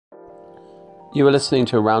You are listening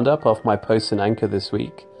to a roundup of my posts in Anchor this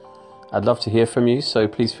week. I'd love to hear from you, so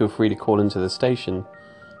please feel free to call into the station.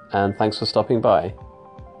 And thanks for stopping by.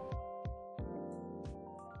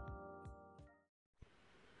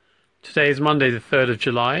 Today is Monday the 3rd of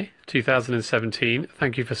July 2017.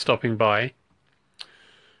 Thank you for stopping by.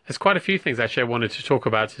 There's quite a few things actually I wanted to talk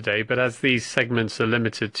about today, but as these segments are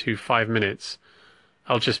limited to 5 minutes,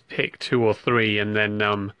 I'll just pick 2 or 3 and then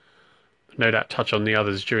no doubt touch on the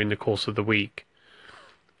others during the course of the week.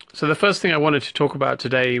 So the first thing I wanted to talk about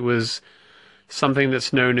today was something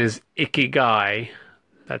that's known as Ikigai.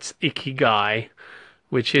 That's Ikigai,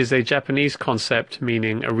 which is a Japanese concept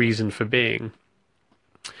meaning a reason for being.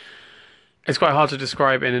 It's quite hard to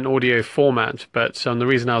describe in an audio format, but the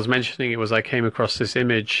reason I was mentioning it was I came across this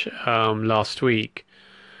image last week.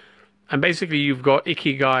 And basically you've got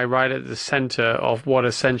Ikigai right at the center of what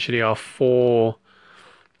essentially are 4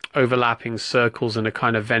 overlapping circles in a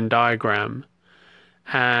kind of Venn diagram.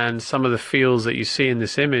 And some of the fields that you see in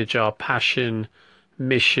this image are passion,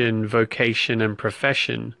 mission, vocation, and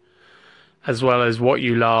profession, as well as what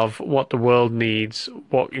you love, what the world needs,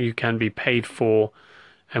 what you can be paid for,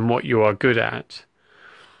 and what you are good at.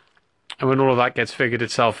 And when all of that gets figured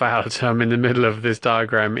itself out, in the middle of this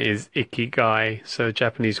diagram is Ikigai, so a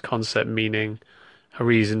Japanese concept meaning a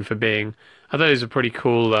reason for being. I thought it was a pretty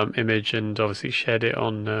cool image, and obviously shared it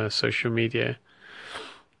on social media.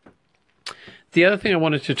 The other thing I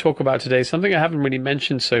wanted to talk about today is something I haven't really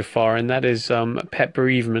mentioned so far, and that is pet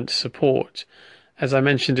bereavement support. As I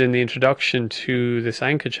mentioned in the introduction to this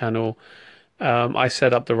Anchor channel, I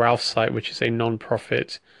set up the Ralph site, which is a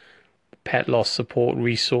non-profit pet loss support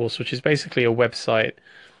resource, which is basically a website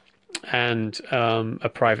and a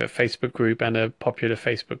private Facebook group and a popular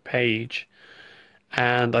Facebook page.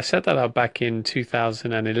 And I set that up back in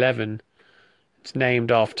 2011. It's named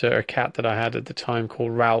after a cat that I had at the time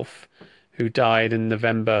called Ralph, who died in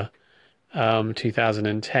November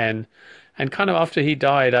 2010. And kind of after he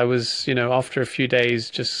died, I was, after a few days,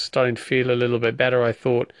 just starting to feel a little bit better. I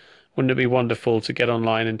thought, wouldn't it be wonderful to get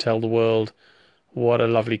online and tell the world what a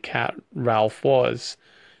lovely cat Ralph was?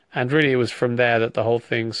 And really it was from there that the whole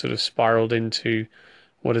thing sort of spiraled into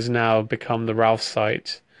what has now become the Ralph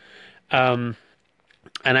site.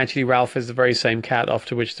 And actually Ralph is the very same cat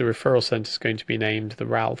after which the referral centre is going to be named the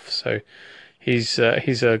Ralph. So he's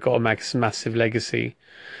got a massive legacy.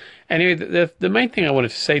 Anyway, the main thing I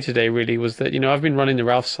wanted to say today really was that, I've been running the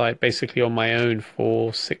Ralph site basically on my own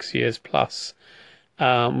for 6 years plus,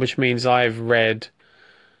 which means I've read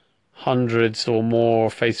hundreds or more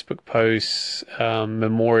Facebook posts,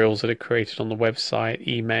 memorials that are created on the website,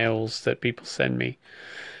 emails that people send me.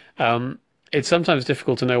 It's sometimes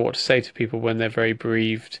difficult to know what to say to people when they're very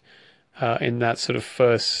bereaved in that sort of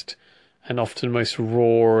first and often most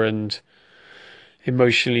raw and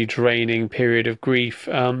emotionally draining period of grief.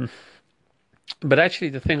 But actually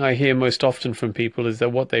the thing I hear most often from people is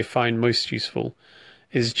that what they find most useful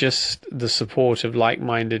is just the support of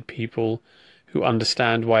like-minded people who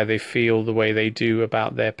understand why they feel the way they do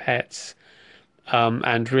about their pets.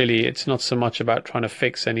 And really it's not so much about trying to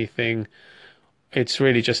fix anything. It's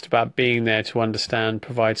really just about being there to understand,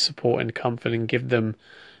 provide support and comfort, and give them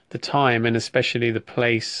the time and especially the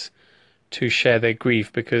place to share their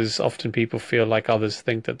grief, because often people feel like others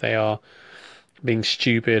think that they are being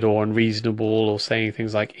stupid or unreasonable or saying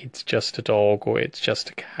things like it's just a dog or it's just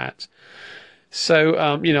a cat. So,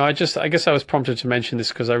 I guess I was prompted to mention this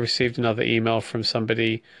because I received another email from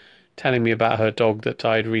somebody telling me about her dog that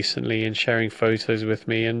died recently and sharing photos with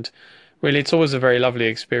me. And really, it's always a very lovely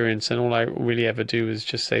experience. And all I really ever do is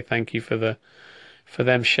just say thank you for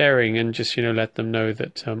them sharing, and just, let them know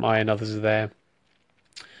that I and others are there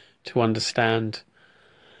to understand.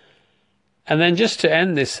 And then just to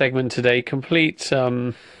end this segment today, complete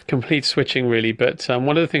switching really, but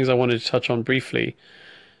one of the things I wanted to touch on briefly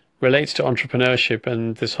relates to entrepreneurship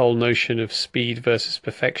and this whole notion of speed versus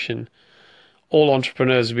perfection. All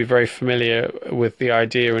entrepreneurs will be very familiar with the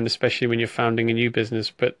idea, and especially when you're founding a new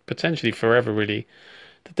business, but potentially forever really,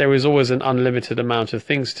 that there is always an unlimited amount of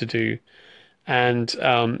things to do. And,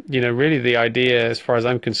 really the idea, as far as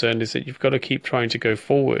I'm concerned, is that you've got to keep trying to go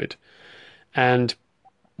forward. And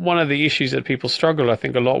one of the issues that people struggle, I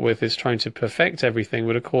think, a lot with is trying to perfect everything.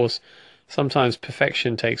 But of course, sometimes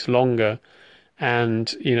perfection takes longer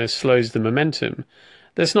and, slows the momentum.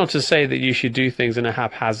 That's not to say that you should do things in a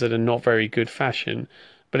haphazard and not very good fashion,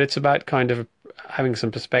 but it's about kind of having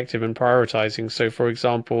some perspective and prioritizing. So, for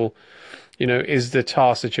example, is the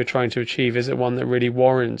task that you're trying to achieve, is it one that really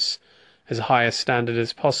warrants as high a standard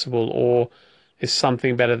as possible, or is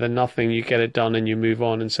something better than nothing? You get it done and you move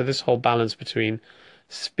on. And so this whole balance between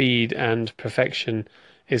speed and perfection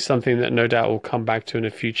is something that no doubt will come back to in a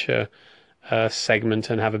future segment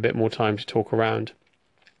and have a bit more time to talk around.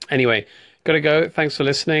 Anyway, gotta go. Thanks for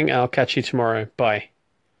listening. I'll catch you tomorrow. Bye.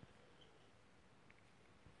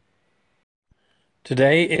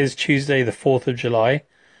 Today is Tuesday, the 4th of July,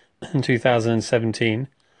 2017.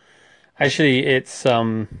 Actually, it's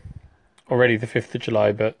already the 5th of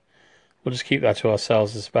July, but we'll just keep that to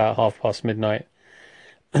ourselves. It's about midnight.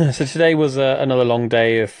 So today was another long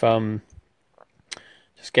day of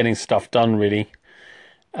just getting stuff done, really.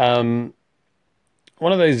 One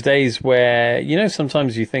of those days where, you know,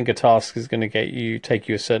 sometimes you think a task is going to take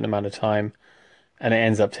you a certain amount of time, and it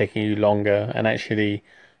ends up taking you longer. And actually,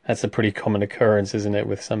 that's a pretty common occurrence, isn't it,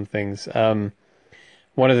 with some things?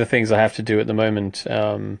 One of the things I have to do at the moment,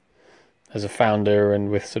 as a founder and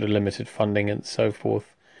with sort of limited funding and so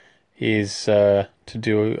forth, is to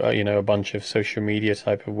do a bunch of social media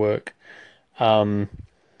type of work.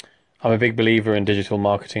 I'm a big believer in digital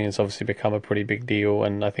marketing. It's obviously become a pretty big deal,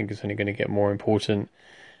 and I think it's only going to get more important.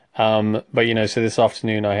 But so this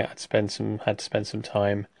afternoon I had to spend some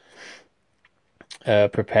time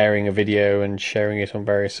preparing a video and sharing it on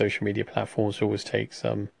various social media platforms. It always takes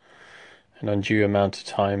an undue amount of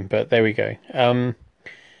time, but there we go.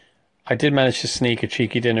 I did manage to sneak a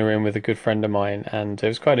cheeky dinner in with a good friend of mine, and it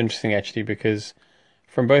was quite interesting actually, because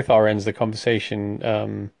from both our ends the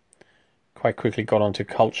conversation quite quickly got onto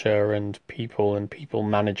culture and people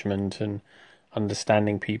management and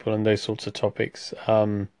understanding people and those sorts of topics,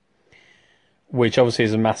 which obviously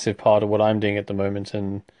is a massive part of what I'm doing at the moment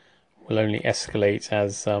and will only escalate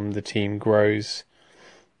as the team grows.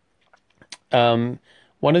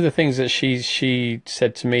 One of the things that she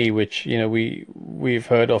said to me, which we've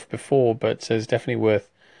heard of before, but is definitely worth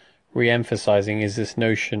re-emphasizing, is this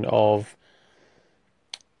notion of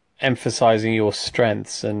emphasizing your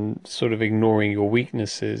strengths and sort of ignoring your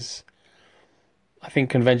weaknesses. I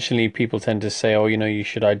think conventionally people tend to say, you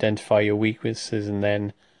should identify your weaknesses and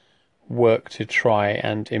then work to try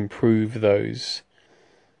and improve those.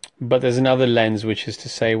 But there's another lens, which is to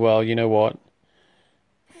say, well, you know what?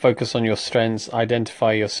 Focus on your strengths,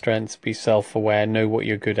 identify your strengths, be self-aware, know what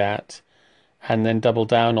you're good at, and then double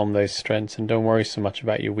down on those strengths and don't worry so much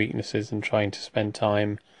about your weaknesses and trying to spend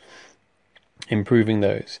time improving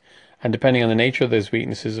those. And depending on the nature of those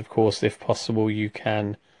weaknesses, of course, if possible, you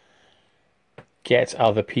can get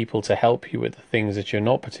other people to help you with the things that you're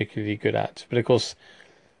not particularly good at. But of course,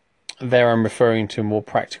 there I'm referring to more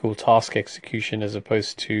practical task execution as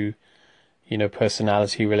opposed to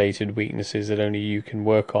personality related weaknesses that only you can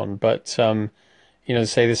work on. But say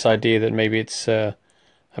this idea that maybe it's a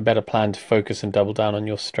better plan to focus and double down on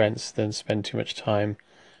your strengths than spend too much time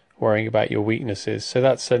worrying about your weaknesses. So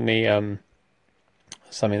that's certainly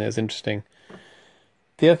something that's interesting.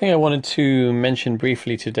 The other thing I wanted to mention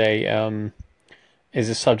briefly today is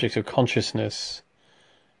the subject of consciousness.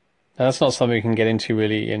 Now, that's not something we can get into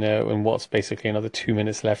really in what's basically another 2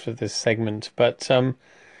 minutes left of this segment, but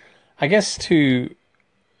I guess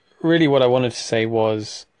what I wanted to say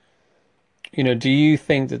was, do you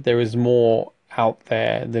think that there is more out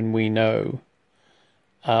there than we know?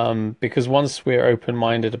 Because once we're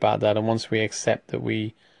open-minded about that, and once we accept that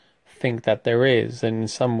we think that there is, then in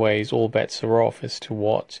some ways all bets are off as to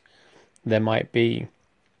what there might be.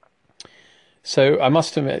 So I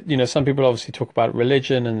must admit, some people obviously talk about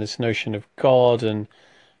religion and this notion of God, and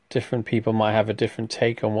different people might have a different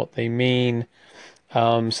take on what they mean.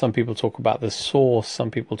 Some people talk about the source,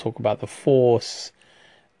 some people talk about the force,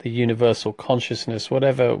 the universal consciousness,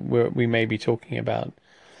 whatever we may be talking about.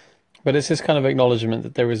 But it's this kind of acknowledgement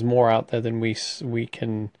that there is more out there than we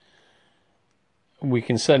can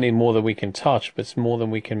certainly more than we can touch, but it's more than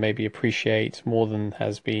we can maybe appreciate, more than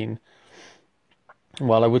has been,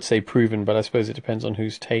 well, I would say proven, but I suppose it depends on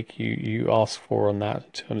whose take you ask for on that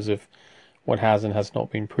in terms of what has and has not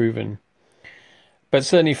been proven. But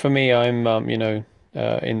certainly for me, I'm in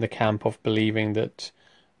the camp of believing that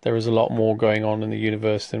there is a lot more going on in the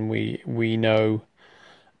universe than we know.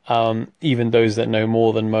 Even those that know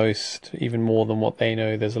more than most, even more than what they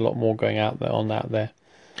know, there's a lot more going out there.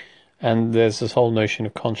 And there's this whole notion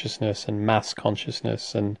of consciousness and mass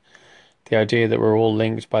consciousness, and the idea that we're all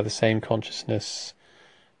linked by the same consciousness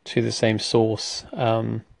to the same source.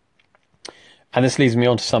 And this leads me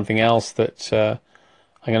on to something else that I'm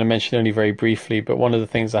going to mention only very briefly, but one of the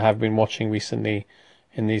things I have been watching recently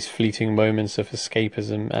in these fleeting moments of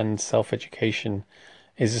escapism and self-education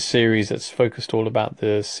is a series that's focused all about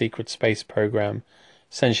the secret space program.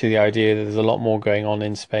 Essentially the idea that there's a lot more going on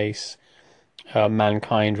in space,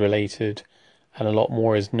 mankind related, and a lot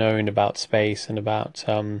more is known about space and about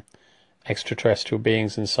extraterrestrial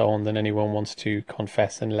beings and so on than anyone wants to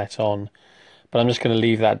confess and let on. But I'm just going to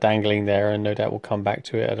leave that dangling there, and no doubt we'll come back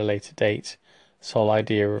to it at a later date. This whole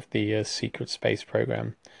idea of the secret space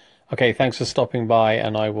program. Okay, thanks for stopping by,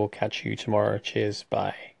 and I will catch you tomorrow. Cheers,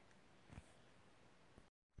 bye.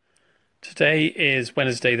 Today is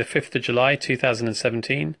Wednesday, the 5th of July,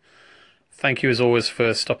 2017. Thank you as always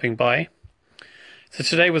for stopping by. So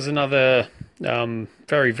today was another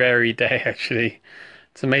very varied day, actually.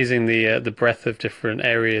 It's amazing the breadth of different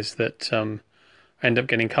areas that end up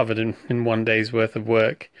getting covered in one day's worth of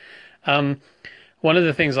work. One of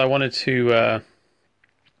the things I wanted to,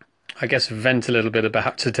 I guess, vent a little bit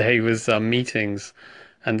about today was meetings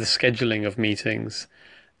and the scheduling of meetings.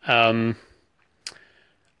 I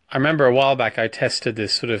remember a while back I tested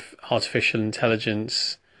this sort of artificial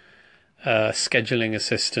intelligence scheduling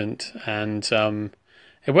assistant, and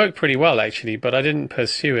it worked pretty well actually, but I didn't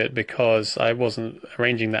pursue it because I wasn't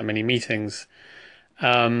arranging that many meetings.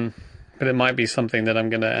 But it might be something that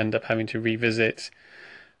I'm going to end up having to revisit,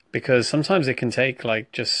 because sometimes it can take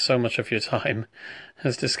like just so much of your time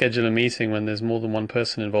as to schedule a meeting when there's more than one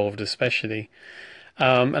person involved, especially.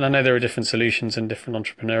 And I know there are different solutions, and different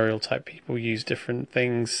entrepreneurial type people use different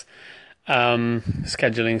things,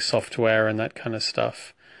 scheduling software and that kind of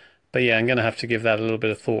stuff. But yeah, I'm going to have to give that a little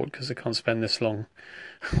bit of thought, because I can't spend this long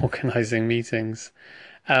organizing meetings.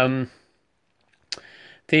 The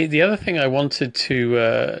other thing I wanted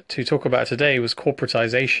to talk about today was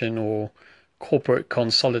corporatization, or corporate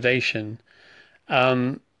consolidation.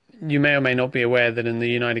 You may or may not be aware that in the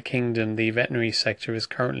United Kingdom, the veterinary sector is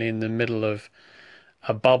currently in the middle of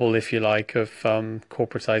a bubble, if you like, of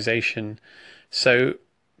corporatization. So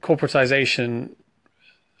corporatization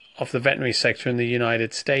of the veterinary sector in the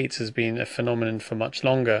United States has been a phenomenon for much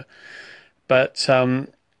longer, but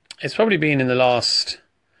it's probably been in the last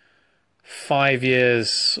 5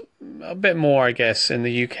 years, a bit more, I guess, in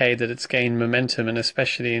the UK that it's gained momentum, and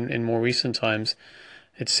especially in more recent times,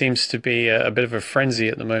 it seems to be a bit of a frenzy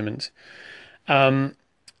at the moment.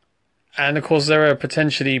 And of course, there are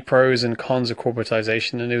potentially pros and cons of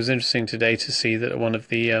corporatization, and it was interesting today to see that at one of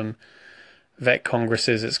the vet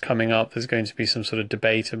congresses that's coming up, there's going to be some sort of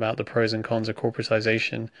debate about the pros and cons of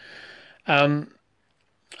corporatization.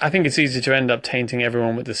 I think it's easy to end up tainting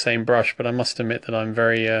everyone with the same brush, but I must admit that I'm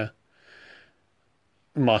very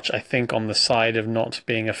much, I think, on the side of not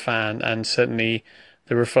being a fan, and certainly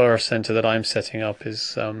the referral center that I'm setting up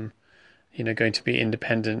is, going to be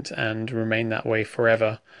independent and remain that way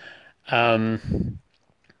forever.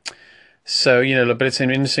 So, but it's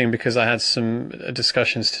interesting because I had some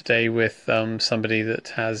discussions today with somebody that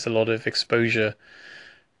has a lot of exposure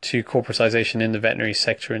to corporatization in the veterinary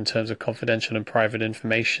sector in terms of confidential and private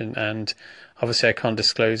information, and obviously I can't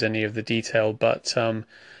disclose any of the detail, but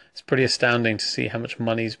it's pretty astounding to see how much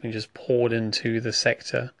money is being just poured into the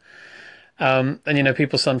sector. And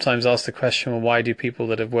people sometimes ask the question, well, why do people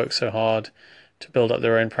that have worked so hard to build up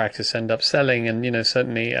their own practice end up selling? And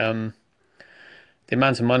certainly the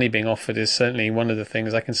amount of money being offered is certainly one of the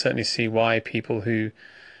things. I can certainly see why people who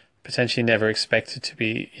potentially never expected to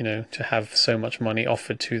be, to have so much money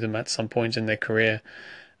offered to them at some point in their career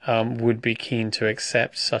would be keen to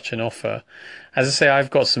accept such an offer. As I say, I've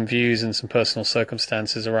got some views and some personal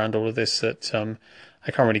circumstances around all of this that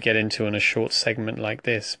I can't really get into in a short segment like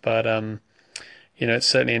this, but it's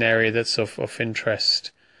certainly an area that's of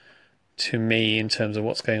interest to me in terms of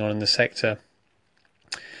what's going on in the sector.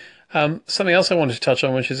 Something else I wanted to touch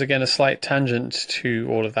on, which is again a slight tangent to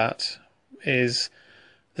all of that, is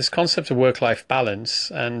this concept of work-life balance.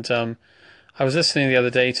 And I was listening the other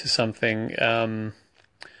day to something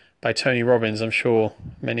by Tony Robbins. I'm sure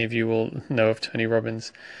many of you will know of Tony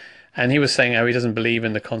Robbins. And he was saying how he doesn't believe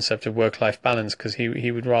in the concept of work-life balance, because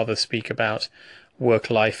he would rather speak about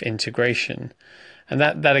work-life integration. And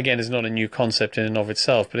that again is not a new concept in and of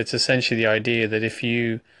itself, but it's essentially the idea that if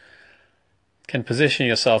you can position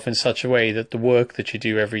yourself in such a way that the work that you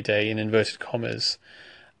do every day, in inverted commas,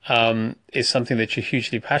 is something that you're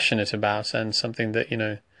hugely passionate about, and something that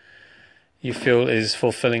you feel is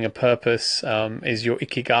fulfilling a purpose, is your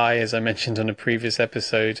ikigai, as I mentioned on a previous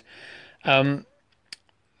episode, then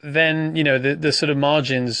the sort of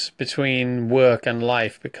margins between work and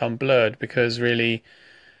life become blurred, because really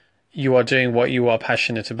you are doing what you are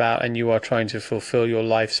passionate about, and you are trying to fulfill your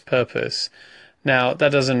life's purpose. Now,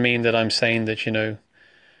 that doesn't mean that I'm saying that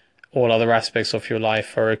all other aspects of your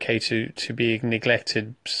life are okay to be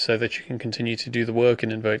neglected so that you can continue to do the work,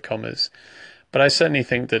 in inverted commas. But I certainly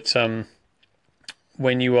think that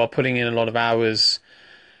when you are putting in a lot of hours,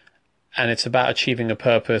 and it's about achieving a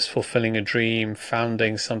purpose, fulfilling a dream,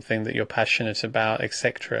 founding something that you're passionate about,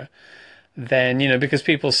 etc., then, because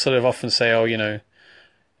people sort of often say, oh,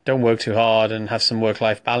 don't work too hard and have some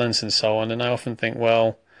work-life balance and so on. And I often think,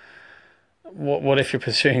 well, what if you're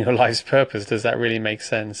pursuing your life's purpose? Does that really make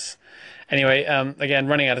sense? Anyway, again,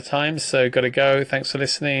 running out of time, so gotta go. Thanks for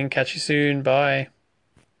listening. Catch you soon. Bye.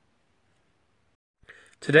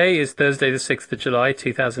 Today is Thursday, the 6th of July,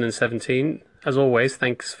 2017. As always,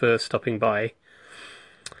 thanks for stopping by.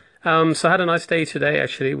 So I had a nice day today,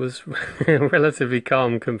 actually. It was relatively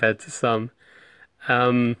calm compared to some.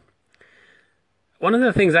 One of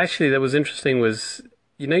the things actually that was interesting was,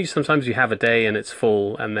 sometimes you have a day and it's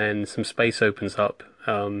full and then some space opens up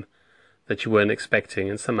that you weren't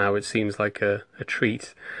expecting, and somehow it seems like a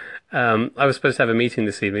treat. I was supposed to have a meeting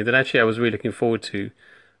this evening that actually I was really looking forward to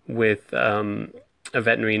with a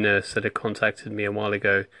veterinary nurse that had contacted me a while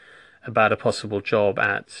ago about a possible job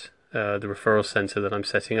at the referral centre that I'm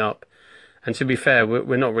setting up. And to be fair,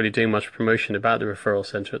 we're not really doing much promotion about the referral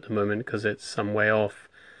centre at the moment because it's some way off.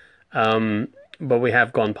 But we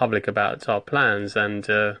have gone public about our plans, and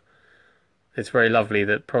it's very lovely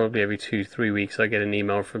that probably every 2-3 weeks I get an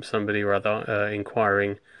email from somebody or other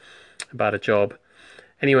inquiring about a job.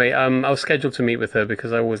 Anyway, I was scheduled to meet with her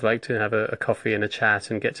because I always like to have a coffee and a chat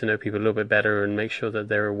and get to know people a little bit better and make sure that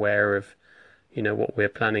they're aware of, what we're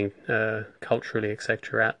planning culturally,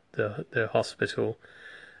 etc. at the hospital.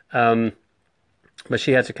 But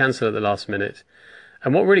she had to cancel at the last minute.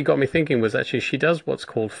 And what really got me thinking was actually she does what's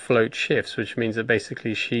called float shifts, which means that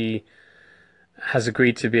basically she has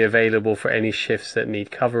agreed to be available for any shifts that need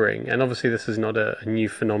covering. And obviously this is not a new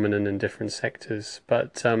phenomenon in different sectors,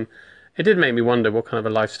 but it did make me wonder what kind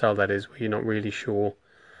of a lifestyle that is, where you're not really sure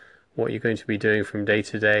what you're going to be doing from day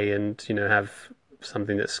to day, and have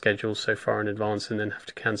something that's scheduled so far in advance and then have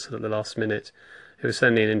to cancel at the last minute. It was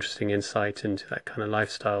certainly an interesting insight into that kind of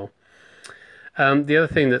lifestyle. The other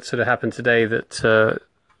thing that sort of happened today that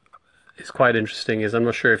is quite interesting is, I'm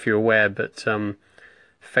not sure if you're aware, but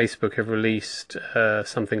Facebook have released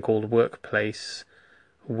something called Workplace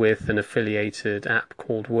with an affiliated app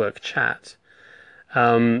called WorkChat.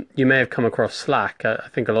 You may have come across Slack. I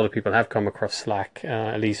think a lot of people have come across Slack,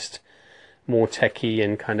 at least more techie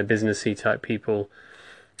and kind of businessy type people.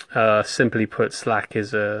 Simply put, Slack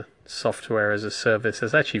is a software as a service.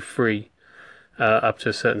 It's actually free up to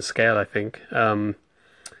a certain scale, I think. And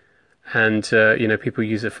people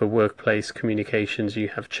use it for workplace communications. You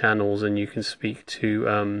have channels and you can speak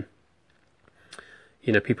to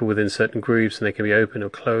people within certain groups, and they can be open or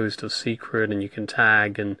closed or secret, and you can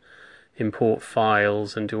tag and import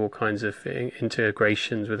files and do all kinds of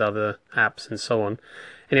integrations with other apps and so on.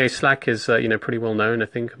 Anyway, Slack is pretty well known, I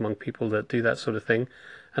think, among people that do that sort of thing.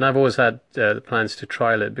 And I've always had the plans to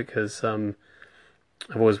trial it because I've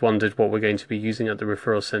always wondered what we're going to be using at the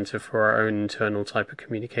referral centre for our own internal type of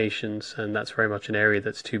communications, and that's very much an area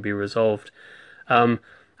that's to be resolved.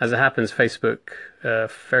 As it happens, Facebook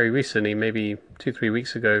very recently, maybe 2-3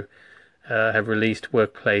 weeks ago, have released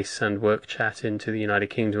Workplace and WorkChat into the United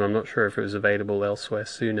Kingdom. I'm not sure if it was available elsewhere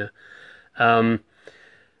sooner.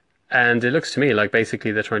 And it looks to me like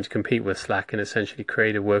basically they're trying to compete with Slack and essentially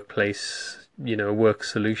create a workplace, a work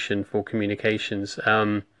solution for communications.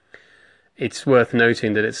 It's worth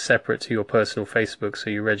noting that it's separate to your personal Facebook, so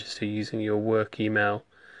you register using your work email,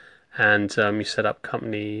 and you set up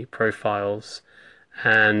company profiles.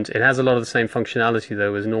 And it has a lot of the same functionality,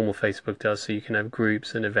 though, as normal Facebook does, so you can have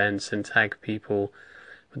groups and events and tag people,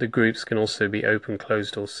 but the groups can also be open,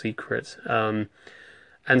 closed, or secret.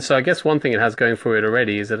 And so I guess one thing it has going for it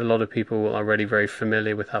already is that a lot of people are already very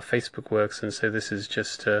familiar with how Facebook works, and so this is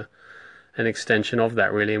just an extension of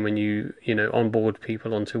that, really. And when you onboard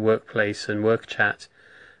people onto Workplace and WorkChat,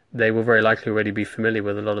 they will very likely already be familiar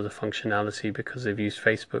with a lot of the functionality because they've used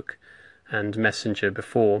Facebook and Messenger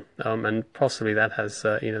before, and possibly that has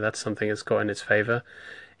that's something that's got in its favor.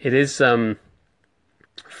 It is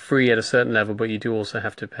free at a certain level, but you do also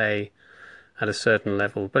have to pay at a certain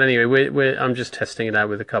level. But anyway, I'm just testing it out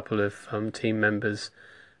with a couple of team members,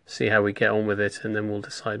 see how we get on with it, and then we'll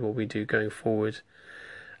decide what we do going forward.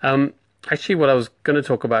 Actually, what I was going to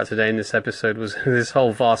talk about today in this episode was this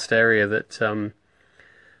whole vast area that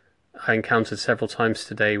I encountered several times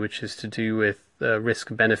today, which is to do with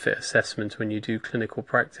risk-benefit assessment when you do clinical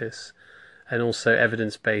practice, and also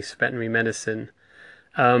evidence-based veterinary medicine.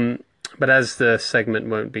 But as the segment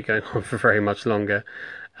won't be going on for very much longer,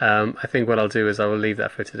 I think what I'll do is I will leave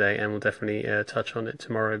that for today, and we'll definitely touch on it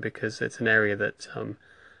tomorrow, because it's an area that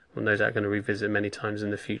we're no doubt going to revisit many times in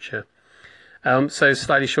the future. So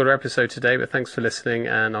slightly shorter episode today, but thanks for listening,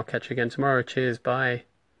 and I'll catch you again tomorrow. Cheers, bye.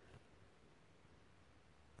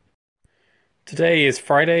 Today is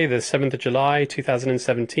Friday, the 7th of July,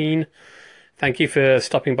 2017. Thank you for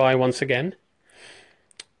stopping by once again.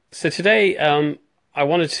 So today, I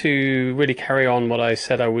wanted to really carry on what I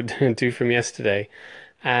said I would do from yesterday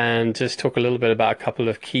and just talk a little bit about a couple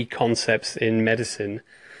of key concepts in medicine.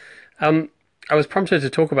 Um, I was prompted to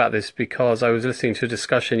talk about this because I was listening to a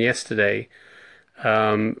discussion yesterday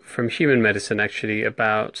from human medicine actually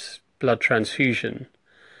about blood transfusion.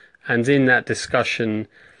 And in that discussion,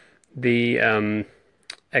 the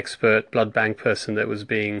expert blood bank person that was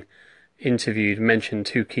being interviewed mentioned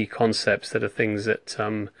two key concepts that are things that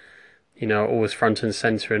are always front and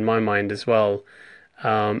center in my mind as well,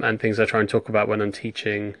 and things I try and talk about when I'm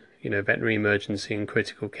teaching, veterinary emergency and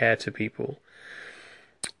critical care to people.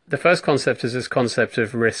 The first concept is this concept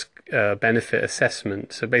of risk benefit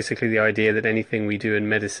assessment. So basically, the idea that anything we do in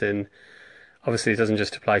medicine, obviously, it doesn't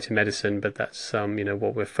just apply to medicine, but that's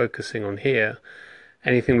what we're focusing on here.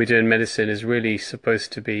 Anything we do in medicine is really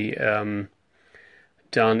supposed to be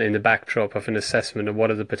done in the backdrop of an assessment of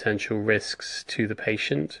what are the potential risks to the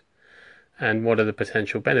patient and what are the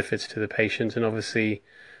potential benefits to the patient. And obviously,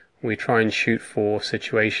 we try and shoot for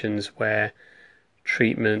situations where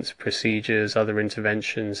treatments, procedures, other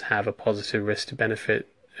interventions have a positive risk to benefit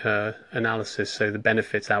analysis, so the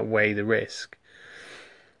benefits outweigh the risk.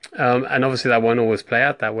 And obviously that won't always play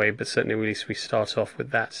out that way, but certainly at least we start off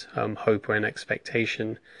with that hope or an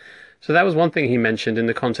expectation. So that was one thing he mentioned in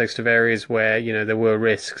the context of areas where there were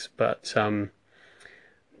risks, but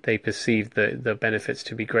they perceived the benefits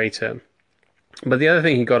to be greater. But the other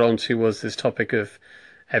thing he got onto was this topic of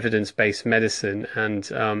evidence-based medicine, and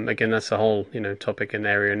again, that's a whole topic and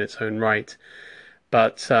area in its own right.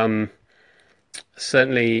 But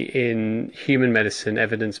certainly in human medicine,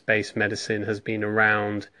 evidence-based medicine has been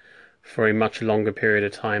around for a much longer period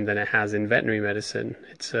of time than it has in veterinary medicine.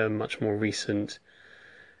 It's a much more recent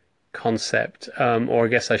concept, or I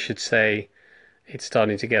guess I should say it's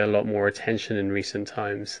starting to get a lot more attention in recent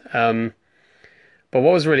times. But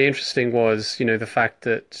what was really interesting was, the fact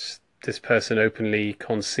that this person openly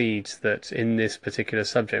concedes that in this particular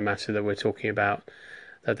subject matter that we're talking about,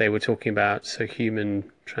 that they were talking about, so human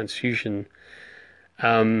transfusion,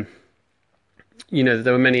 there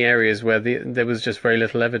were many areas where there was just very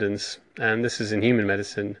little evidence, and this is in human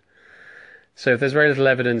medicine. So if there's very little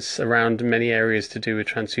evidence around many areas to do with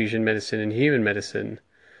transfusion medicine and human medicine,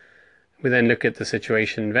 we then look at the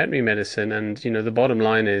situation in veterinary medicine, and the bottom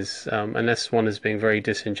line is, unless one is being very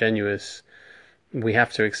disingenuous, we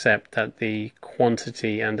have to accept that the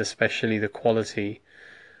quantity and especially the quality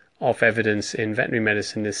of evidence in veterinary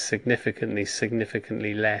medicine is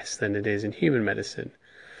significantly less than it is in human medicine.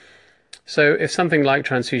 So if something like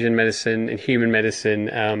transfusion medicine in human medicine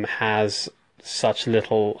has such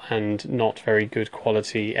little and not very good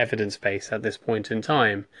quality evidence base at this point in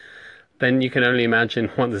time, then you can only imagine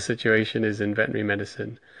what the situation is in veterinary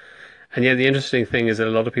medicine. And yet the interesting thing is that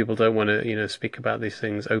a lot of people don't want to, speak about these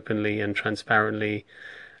things openly and transparently,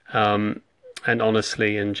 and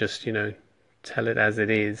honestly, and just, tell it as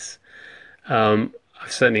it is. I've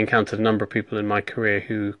certainly encountered a number of people in my career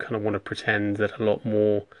who kind of want to pretend that a lot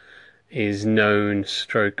more is known,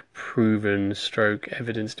 stroke proven, stroke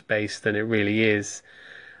evidence-based than it really is.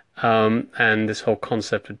 And this whole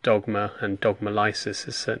concept of dogma and dogmalysis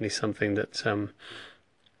is certainly something that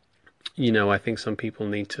I think some people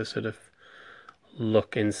need to sort of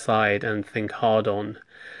look inside and think hard on.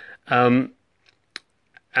 And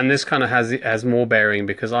this kind of has more bearing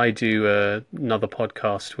because I do another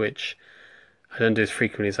podcast, which I don't do as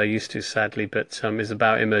frequently as I used to, sadly, but is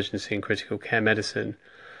about emergency and critical care medicine.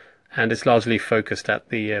 And it's largely focused at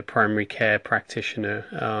the primary care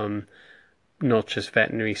practitioner, not just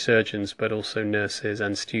veterinary surgeons, but also nurses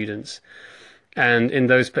and students. And in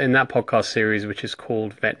that podcast series, which is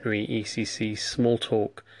called Veterinary ECC Small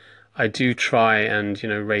Talk, I do try and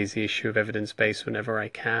raise the issue of evidence base whenever I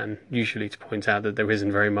can, usually to point out that there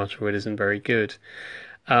isn't very much or it isn't very good.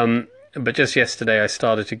 But just yesterday, I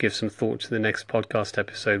started to give some thought to the next podcast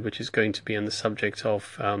episode, which is going to be on the subject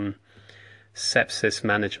of sepsis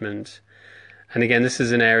management. And again, this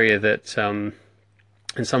is an area that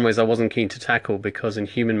in some ways I wasn't keen to tackle because in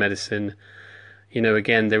human medicine,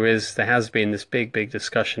 again, there has been this big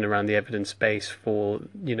discussion around the evidence base for,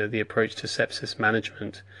 the approach to sepsis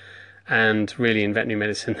management. And really in veterinary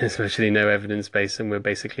medicine, there's virtually no evidence base, and we're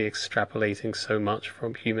basically extrapolating so much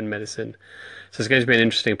from human medicine. So it's going to be an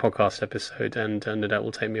interesting podcast episode, and that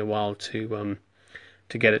will take me a while to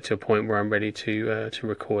get it to a point where I'm ready to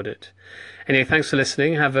record it. Anyway, thanks for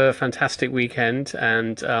listening. Have a fantastic weekend,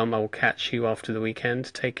 and I will catch you after the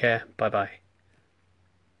weekend. Take care. Bye-bye.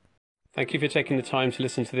 Thank you for taking the time to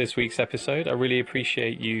listen to this week's episode. I really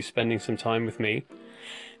appreciate you spending some time with me.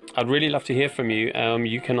 I'd really love to hear from you.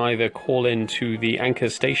 You can either call in to the Anchor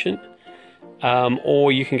station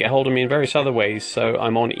or you can get hold of me in various other ways. So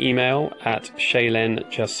I'm on email at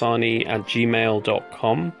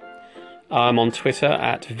shailenjasani@gmail.com. I'm on Twitter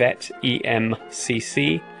at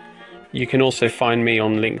VetEMCC. You can also find me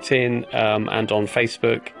on LinkedIn and on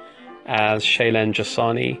Facebook as Shailen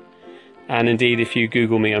Jasani. And indeed, if you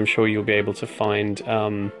Google me, I'm sure you'll be able to find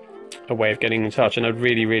a way of getting in touch. And I'd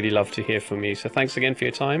really, really love to hear from you. So thanks again for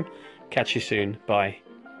your time. Catch you soon. Bye.